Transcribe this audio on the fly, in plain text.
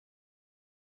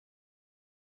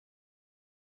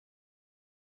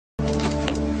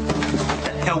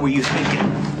hell were you thinking?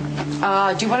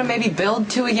 Do you want to maybe build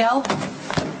to a yell?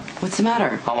 What's the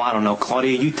matter? Oh, I don't know,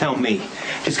 Claudia. You tell me.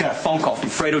 Just got a phone call from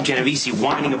Fredo Genovese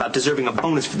whining about deserving a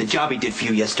bonus for the job he did for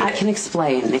you yesterday. I can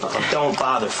explain. Oh, don't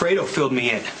bother. Fredo filled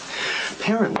me in.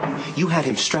 Apparently, you had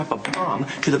him strap a bomb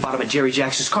to the bottom of Jerry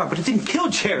Jackson's car, but it didn't kill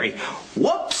Jerry.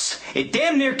 Whoops! It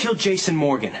damn near killed Jason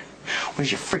Morgan.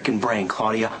 Where's your frickin' brain,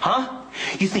 Claudia? Huh?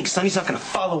 You think Sonny's not gonna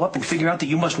follow up and figure out that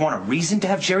you must want a reason to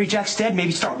have Jerry Jacks dead?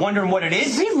 Maybe start wondering what it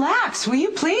is? Relax, will you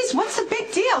please? What's the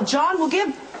big deal? John, we'll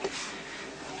give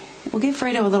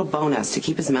Fredo a little bonus to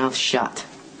keep his mouth shut.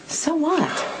 So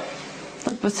what?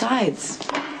 Look, besides,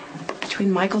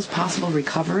 between Michael's possible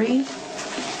recovery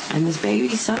and this baby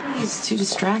son, he's too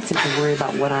distracted to worry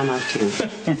about what I'm up to.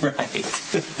 Right.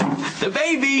 The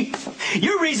baby!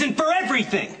 Your reason for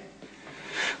everything!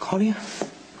 Claudia,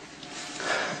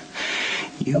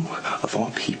 you, of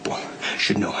all people,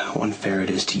 should know how unfair it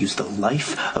is to use the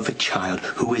life of a child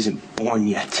who isn't born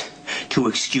yet to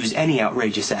excuse any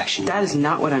outrageous action. That is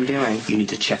not what I'm doing. You need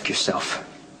to check yourself.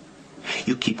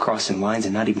 You keep crossing lines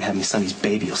and not even having Sonny's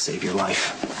baby will save your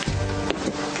life.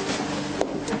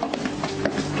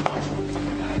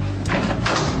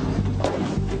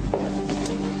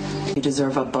 You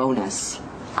deserve a bonus.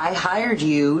 I hired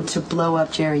you to blow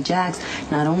up Jerry Jacks.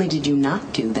 Not only did you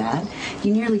not do that,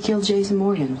 you nearly killed Jason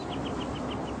Morgan.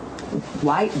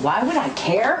 Why would I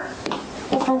care?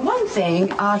 Well, for one thing,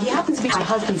 he happens to be my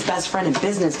husband's best friend and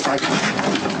business partner.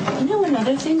 You know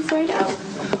another thing, Fredo?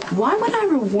 Why would I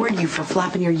reward you for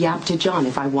flapping your yap to John?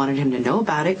 If I wanted him to know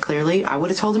about it, clearly, I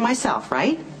would have told him myself,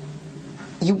 right?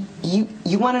 You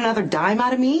want another dime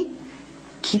out of me?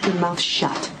 Keep your mouth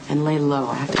shut and lay low.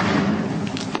 I have to...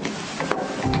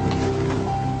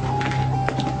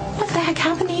 What the heck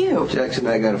happened to you? Jackson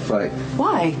and I got a fight.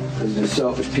 Why? Because he's a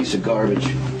selfish piece of garbage.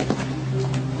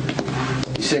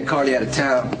 He sent Carly out of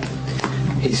town.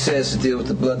 He says to deal with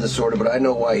the blood disorder, but I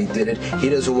know why he did it. He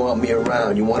doesn't want me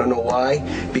around. You want to know why?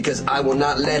 Because I will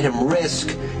not let him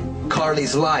risk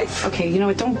Carly's life. Okay, you know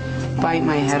what? Don't bite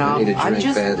my head off. I'm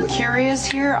just curious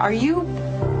here. Are you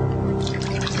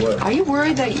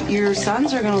worried that your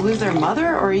sons are going to lose their mother,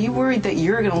 or are you worried that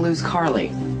you're going to lose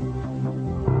Carly?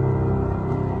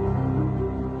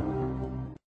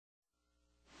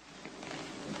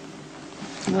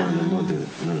 No.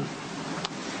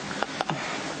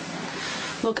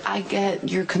 Look, I get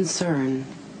your concern.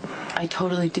 I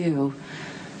totally do.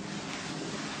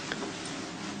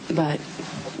 But,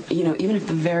 you know, even if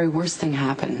the very worst thing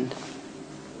happened,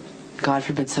 God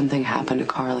forbid something happened to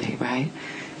Carly, right?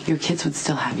 Your kids would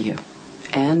still have you.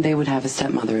 And they would have a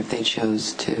stepmother if they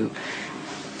chose to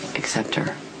accept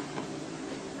her.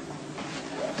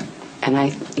 And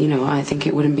I think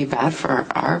it wouldn't be bad for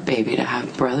our baby to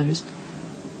have brothers.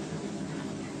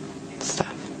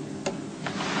 Stuff.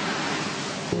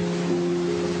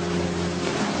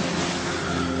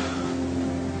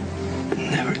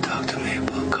 Never